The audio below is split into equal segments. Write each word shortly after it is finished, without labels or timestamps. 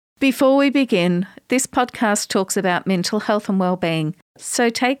Before we begin, this podcast talks about mental health and well-being, so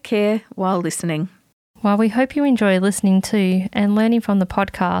take care while listening. While we hope you enjoy listening to and learning from the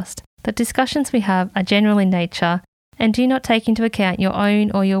podcast, the discussions we have are general in nature and do not take into account your own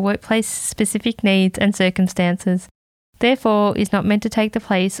or your workplace-specific needs and circumstances. Therefore, is not meant to take the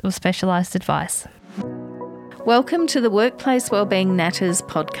place of specialised advice. Welcome to the Workplace Wellbeing Natters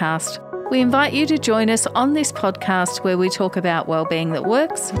podcast. We invite you to join us on this podcast where we talk about wellbeing that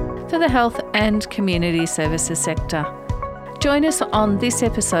works for the health and community services sector. Join us on this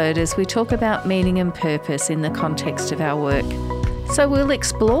episode as we talk about meaning and purpose in the context of our work. So we'll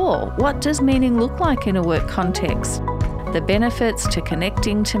explore what does meaning look like in a work context, the benefits to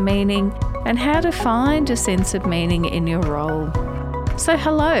connecting to meaning, and how to find a sense of meaning in your role. So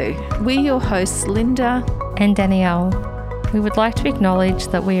hello, we're your hosts Linda and Danielle. We would like to acknowledge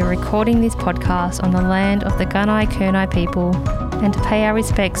that we are recording this podcast on the land of the Gunai-Kurnai people and to pay our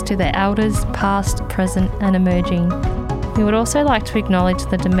respects to their elders past, present and emerging. We would also like to acknowledge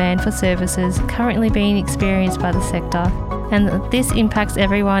the demand for services currently being experienced by the sector and that this impacts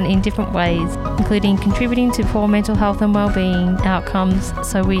everyone in different ways, including contributing to poor mental health and wellbeing outcomes,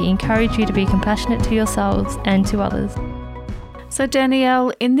 so we encourage you to be compassionate to yourselves and to others. So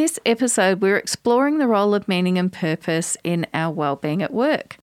Danielle, in this episode, we're exploring the role of meaning and purpose in our wellbeing at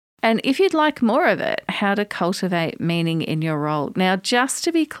work. And if you'd like more of it, how to cultivate meaning in your role. Now, just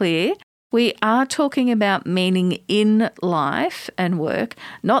to be clear, we are talking about meaning in life and work,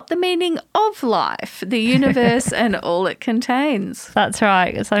 not the meaning of life, the universe and all it contains. That's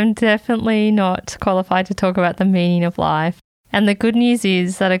right. So I'm definitely not qualified to talk about the meaning of life. And the good news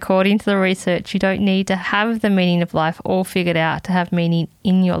is that according to the research, you don't need to have the meaning of life all figured out to have meaning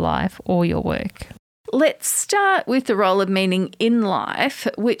in your life or your work. Let's start with the role of meaning in life,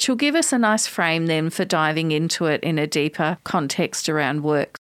 which will give us a nice frame then for diving into it in a deeper context around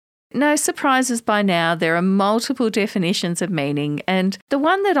work. No surprises by now, there are multiple definitions of meaning, and the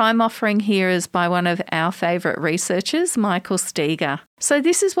one that I'm offering here is by one of our favourite researchers, Michael Steger. So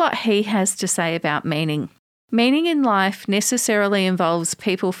this is what he has to say about meaning. Meaning in life necessarily involves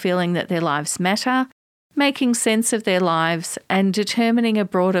people feeling that their lives matter, making sense of their lives, and determining a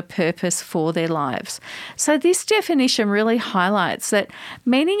broader purpose for their lives. So this definition really highlights that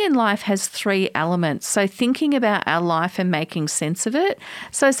meaning in life has three elements. So thinking about our life and making sense of it.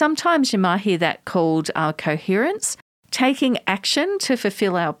 So sometimes you might hear that called coherence. Taking action to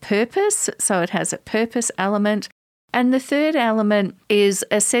fulfill our purpose, so it has a purpose element. And the third element is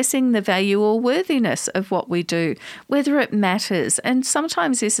assessing the value or worthiness of what we do, whether it matters. And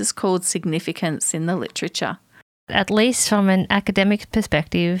sometimes this is called significance in the literature. At least from an academic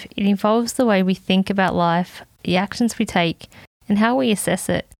perspective, it involves the way we think about life, the actions we take, and how we assess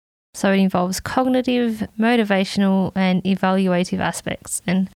it. So it involves cognitive, motivational, and evaluative aspects.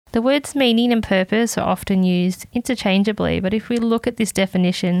 And the words meaning and purpose are often used interchangeably, but if we look at this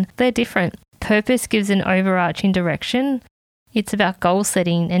definition, they're different. Purpose gives an overarching direction. It's about goal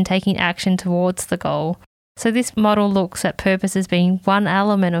setting and taking action towards the goal. So this model looks at purpose as being one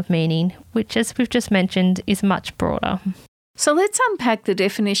element of meaning, which, as we've just mentioned, is much broader. So let's unpack the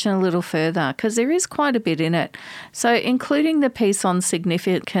definition a little further because there is quite a bit in it. So including the piece on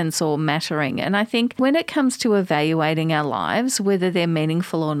significance or mattering. And I think when it comes to evaluating our lives, whether they're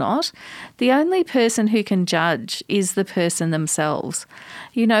meaningful or not, the only person who can judge is the person themselves.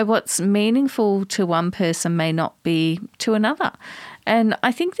 You know, what's meaningful to one person may not be to another. And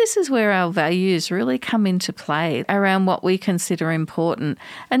I think this is where our values really come into play around what we consider important.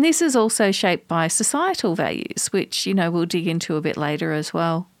 And this is also shaped by societal values, which, you know, we'll dig into a bit later as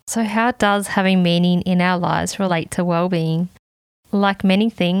well. So how does having meaning in our lives relate to well-being? Like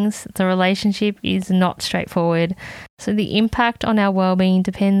many things, the relationship is not straightforward. So the impact on our well-being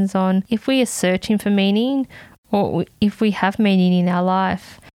depends on if we are searching for meaning or if we have meaning in our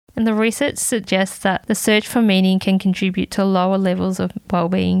life. And the research suggests that the search for meaning can contribute to lower levels of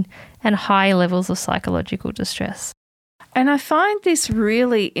well-being and higher levels of psychological distress. And I find this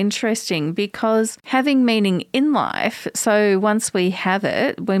really interesting because having meaning in life, so once we have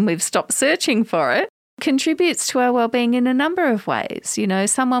it, when we've stopped searching for it, contributes to our well-being in a number of ways. You know,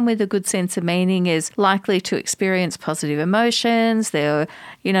 someone with a good sense of meaning is likely to experience positive emotions, they're,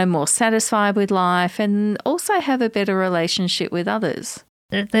 you know, more satisfied with life and also have a better relationship with others.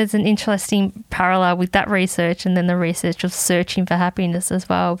 There's an interesting parallel with that research and then the research of searching for happiness as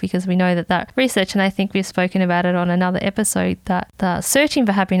well, because we know that research, and I think we've spoken about it on another episode, that the searching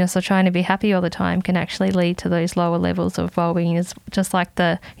for happiness or trying to be happy all the time can actually lead to those lower levels of well-being, just like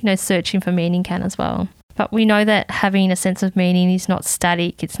the, you know, searching for meaning can as well. But we know that having a sense of meaning is not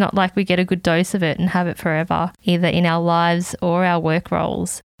static. It's not like we get a good dose of it and have it forever, either in our lives or our work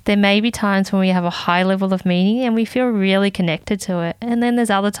roles. There may be times when we have a high level of meaning and we feel really connected to it. And then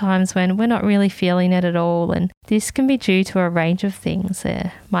there's other times when we're not really feeling it at all. And this can be due to a range of things.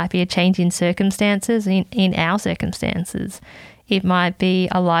 There might be a change in circumstances, in our circumstances. It might be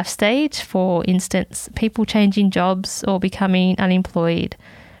a life stage, for instance, people changing jobs or becoming unemployed.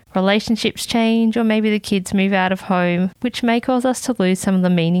 Relationships change, or maybe the kids move out of home, which may cause us to lose some of the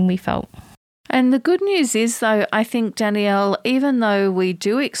meaning we felt. And the good news is, though, I think, Danielle, even though we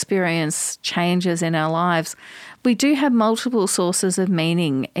do experience changes in our lives, we do have multiple sources of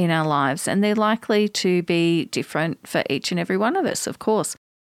meaning in our lives, and they're likely to be different for each and every one of us, of course.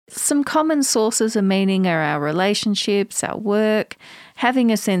 Some common sources of meaning are our relationships, our work, having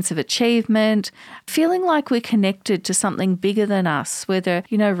a sense of achievement, feeling like we're connected to something bigger than us, whether,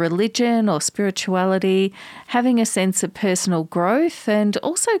 religion or spirituality, having a sense of personal growth and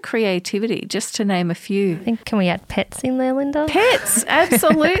also creativity, just to name a few. I think, can we add pets in there, Linda? Pets,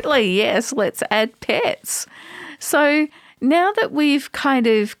 absolutely. Yes, let's add pets. So now that we've kind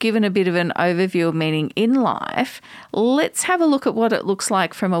of given a bit of an overview of meaning in life, let's have a look at what it looks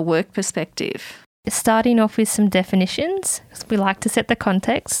like from a work perspective. Starting off with some definitions, because we like to set the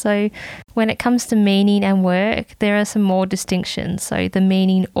context. So when it comes to meaning and work, there are some more distinctions. So the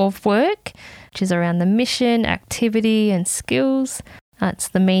meaning of work, which is around the mission, activity and skills. It's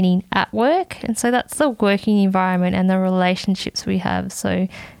the meaning at work. And so that's the working environment and the relationships we have. So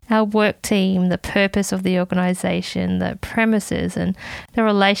our work team, the purpose of the organisation, the premises and the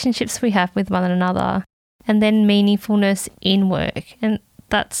relationships we have with one another. And then meaningfulness in work. And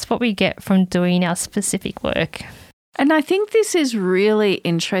that's what we get from doing our specific work. And I think this is really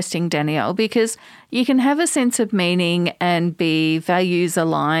interesting, Danielle, because you can have a sense of meaning and be values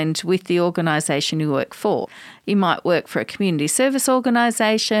aligned with the organisation you work for. You might work for a community service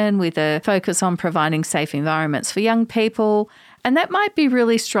organisation with a focus on providing safe environments for young people, and that might be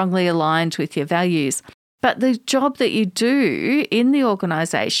really strongly aligned with your values. But the job that you do in the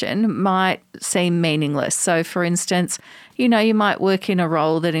organisation might seem meaningless. So, for instance, you might work in a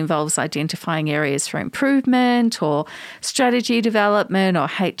role that involves identifying areas for improvement or strategy development or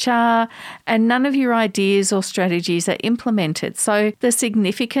HR, and none of your ideas or strategies are implemented. So the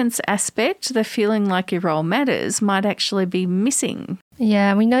significance aspect, the feeling like your role matters, might actually be missing.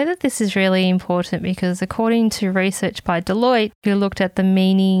 Yeah, we know that this is really important because according to research by Deloitte, who looked at the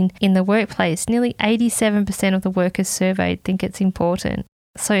meaning in the workplace, nearly 87% of the workers surveyed think it's important.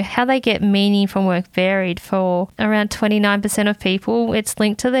 So how they get meaning from work varied. For around 29% of people, it's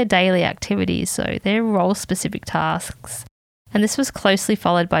linked to their daily activities, so their role-specific tasks. And this was closely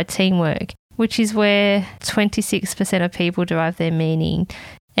followed by teamwork, which is where 26% of people derive their meaning.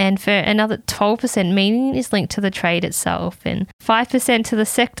 And for another 12%, meaning is linked to the trade itself, and 5% to the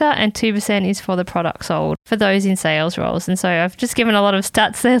sector, and 2% is for the product sold for those in sales roles. And so I've just given a lot of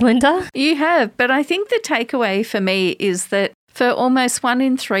stats there, Linda. You have, but I think the takeaway for me is that for almost 1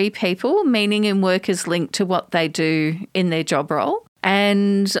 in 3 people, meaning in work is linked to what they do in their job role.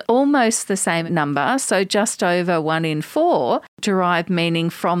 And almost the same number, so just over 1 in 4, derive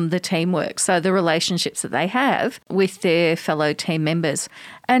meaning from the teamwork, so the relationships that they have with their fellow team members.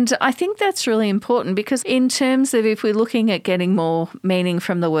 And I think that's really important because in terms of if we're looking at getting more meaning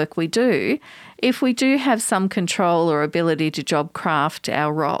from the work we do, if we do have some control or ability to job craft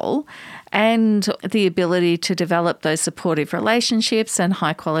our role and the ability to develop those supportive relationships and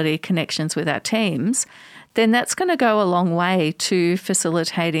high quality connections with our teams, then that's going to go a long way to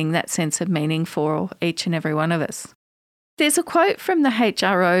facilitating that sense of meaning for each and every one of us. There's a quote from the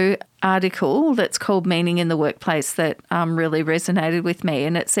HRO article that's called Meaning in the Workplace that really resonated with me.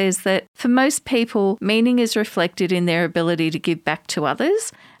 And it says that for most people, meaning is reflected in their ability to give back to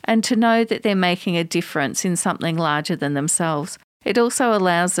others and to know that they're making a difference in something larger than themselves. It also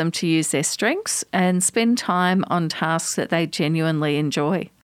allows them to use their strengths and spend time on tasks that they genuinely enjoy.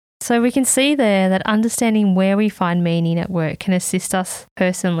 So we can see there that understanding where we find meaning at work can assist us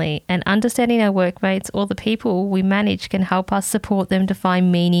personally, and understanding our workmates or the people we manage can help us support them to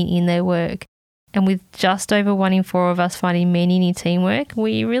find meaning in their work. And with just over 1 in 4 of us finding meaning in teamwork,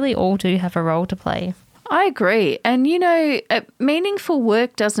 we really all do have a role to play. I agree. And, meaningful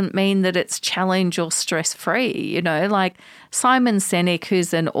work doesn't mean that it's challenge or stress-free. Like Simon Sinek,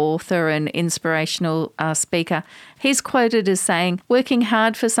 who's an author and inspirational speaker, he's quoted as saying, working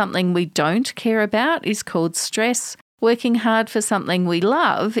hard for something we don't care about is called stress. Working hard for something we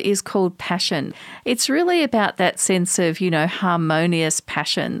love is called passion. It's really about that sense of, harmonious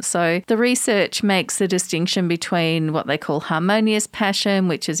passion. So the research makes the distinction between what they call harmonious passion,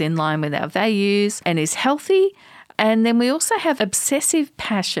 which is in line with our values and is healthy. And then we also have obsessive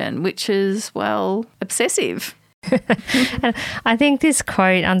passion, which is, obsessive. And I think this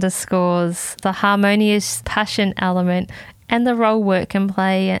quote underscores the harmonious passion element and the role work can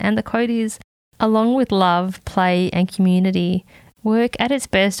play. And the quote is, along with love, play and community, work at its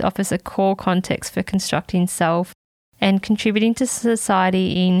best offers a core context for constructing self and contributing to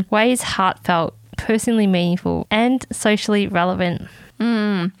society in ways heartfelt, personally meaningful and socially relevant.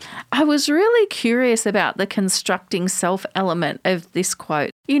 I was really curious about the constructing self element of this quote.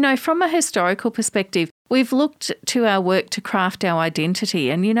 You know, from a historical perspective, we've looked to our work to craft our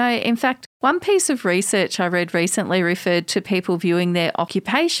identity. And, you know, in fact, one piece of research I read recently referred to people viewing their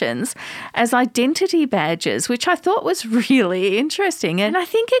occupations as identity badges, which I thought was really interesting. And I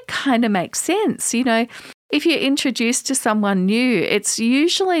think it kind of makes sense. You know, if you're introduced to someone new, it's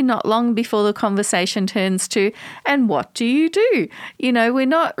usually not long before the conversation turns to, and what do you do? You know, we're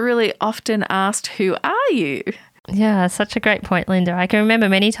not really often asked, who are you? Yeah, such a great point, Linda. I can remember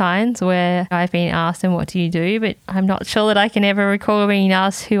many times where I've been asked, and what do you do? But I'm not sure that I can ever recall being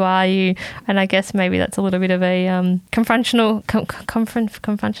asked, who are you? And I guess maybe that's a little bit of a confrontational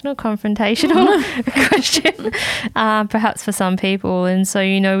question, perhaps for some people. And so,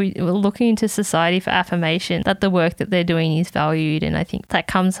 you know, we're looking into society for affirmation that the work that they're doing is valued. And I think that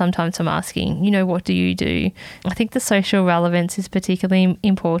comes sometimes from asking, you know, what do you do? I think the social relevance is particularly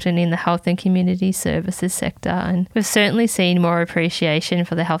important in the health and community services sector. And we've certainly seen more appreciation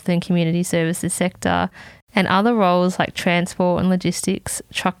for the health and community services sector and other roles like transport and logistics,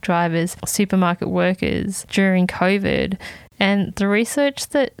 truck drivers, supermarket workers during COVID. And the research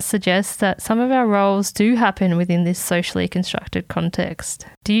that suggests that some of our roles do happen within this socially constructed context.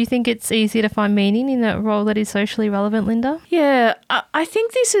 Do you think it's easier to find meaning in a role that is socially relevant, Linda? Yeah, I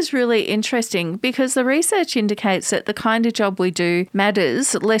think this is really interesting because the research indicates that the kind of job we do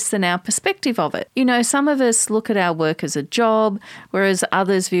matters less than our perspective of it. You know, some of us look at our work as a job, whereas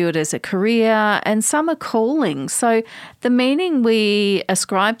others view it as a career, and some are calling. So the meaning we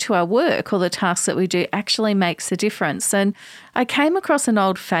ascribe to our work or the tasks that we do actually makes a difference. And I came across an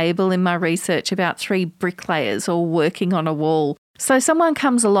old fable in my research about 3 bricklayers all working on a wall. So someone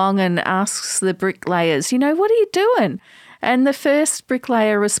comes along and asks the bricklayers, you know, what are you doing? And the first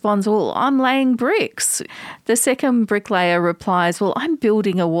bricklayer responds, well, I'm laying bricks. The second bricklayer replies, well, I'm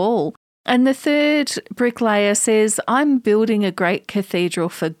building a wall. And the third bricklayer says, I'm building a great cathedral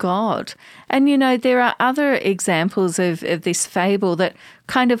for God. And, you know, there are other examples of this fable that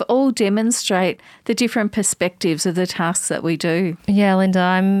kind of all demonstrate the different perspectives of the tasks that we do. Yeah, Linda,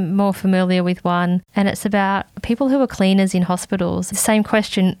 I'm more familiar with one, and it's about people who are cleaners in hospitals. The same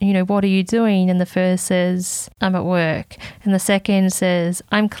question, you know, what are you doing? And the first says, I'm at work. And the second says,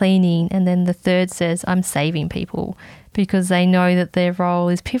 I'm cleaning. And then the third says, I'm saving people, because they know that their role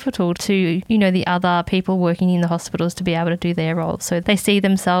is pivotal to, you know, the other people working in the hospitals to be able to do their role. So they see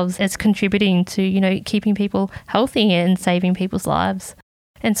themselves as contributing to, you know, keeping people healthy and saving people's lives.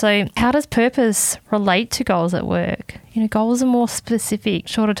 And so how does purpose relate to goals at work? You know, goals are more specific,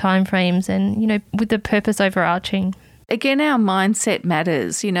 shorter timeframes and, you know, with the purpose overarching. Again, our mindset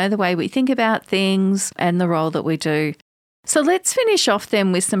matters, you know, the way we think about things and the role that we do. So let's finish off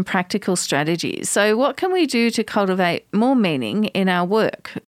then with some practical strategies. So what can we do to cultivate more meaning in our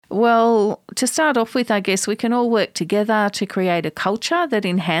work? Well, to start off with, I guess we can all work together to create a culture that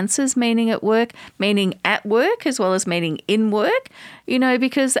enhances meaning at work as well as meaning in work, you know,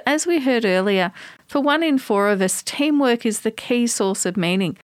 because as we heard earlier, for 1 in 4 of us, teamwork is the key source of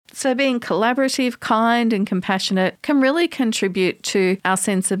meaning. So being collaborative, kind and compassionate can really contribute to our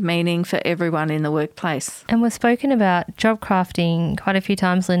sense of meaning for everyone in the workplace. And we've spoken about job crafting quite a few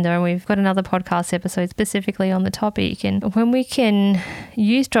times, Linda, and we've got another podcast episode specifically on the topic. And when we can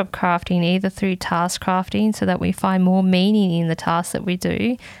use job crafting either through task crafting so that we find more meaning in the tasks that we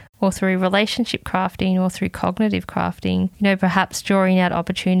do, or through relationship crafting or through cognitive crafting, you know, perhaps drawing out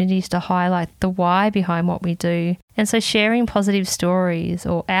opportunities to highlight the why behind what we do. And so sharing positive stories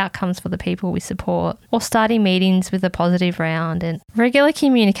or outcomes for the people we support, or starting meetings with a positive round, and regular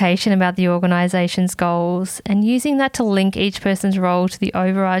communication about the organisation's goals and using that to link each person's role to the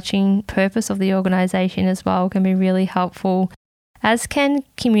overarching purpose of the organisation as well can be really helpful, as can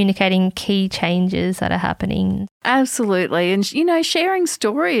communicating key changes that are happening. Absolutely. And, you know, sharing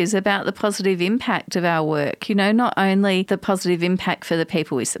stories about the positive impact of our work, you know, not only the positive impact for the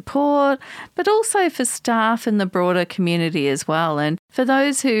people we support, but also for staff and the broader community as well. And for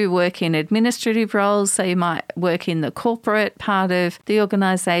those who work in administrative roles, so you might work in the corporate part of the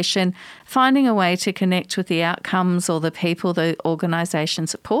organisation, finding a way to connect with the outcomes or the people the organisation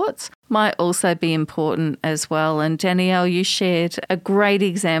supports might also be important as well. And Danielle, you shared a great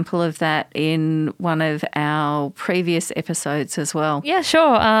example of that in one of our previous episodes as well. Yeah,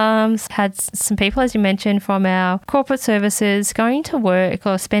 sure. Had some people, as you mentioned, from our corporate services going to work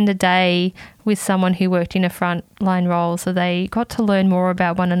or spend a day with someone who worked in a frontline role. So they got to learn more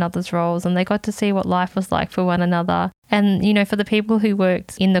about one another's roles and they got to see what life was like for one another. And, you know, for the people who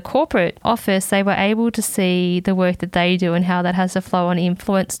worked in the corporate office, they were able to see the work that they do and how that has a flow on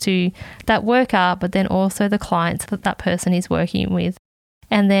influence to that worker, but then also the clients that that person is working with.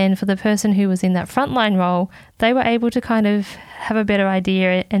 And then for the person who was in that frontline role, they were able to kind of have a better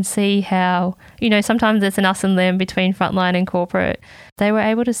idea and see how, you know, sometimes there's an us and them between frontline and corporate. They were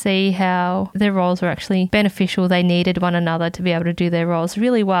able to see how their roles were actually beneficial. They needed one another to be able to do their roles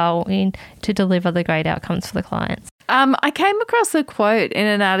really well and to deliver the great outcomes for the clients. I came across a quote in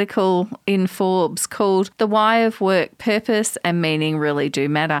an article in Forbes called "The Why of Work, Purpose and Meaning Really Do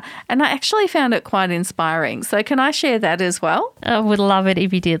Matter." And I actually found it quite inspiring. So can I share that as well? I would love it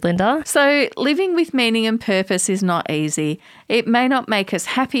if you did, Linda. So living with meaning and purpose is not easy. It may not make us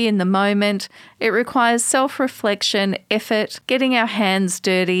happy in the moment. It requires self-reflection, effort, getting our hands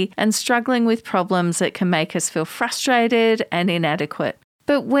dirty and struggling with problems that can make us feel frustrated and inadequate.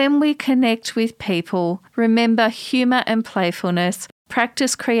 But when we connect with people, remember humour and playfulness,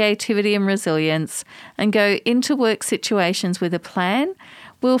 practice creativity and resilience, and go into work situations with a plan,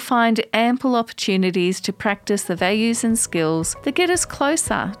 we'll find ample opportunities to practice the values and skills that get us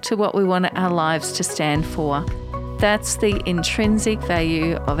closer to what we want our lives to stand for. That's the intrinsic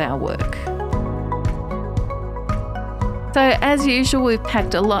value of our work. So as usual, we've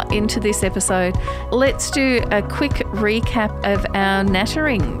packed a lot into this episode. Let's do a quick recap of our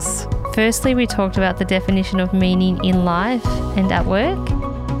natterings. Firstly, we talked about the definition of meaning in life and at work.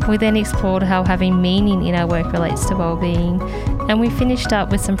 We then explored how having meaning in our work relates to well-being. And we finished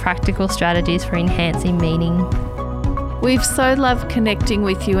up with some practical strategies for enhancing meaning. We've so loved connecting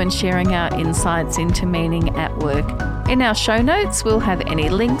with you and sharing our insights into meaning at work. In our show notes, we'll have any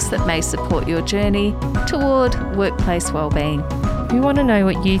links that may support your journey toward workplace wellbeing. We want to know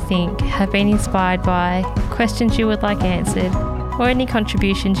what you think, have been inspired by, questions you would like answered, or any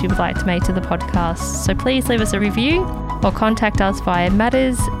contributions you would like to make to the podcast. So please leave us a review or contact us via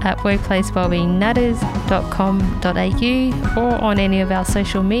matters@workplacewellbeingnatters.com.au or on any of our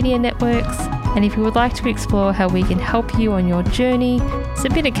social media networks. And if you would like to explore how we can help you on your journey,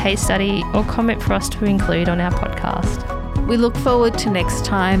 submit a case study or comment for us to include on our podcast. We look forward to next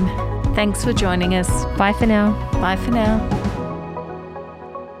time. Thanks for joining us. Bye for now. Bye for now.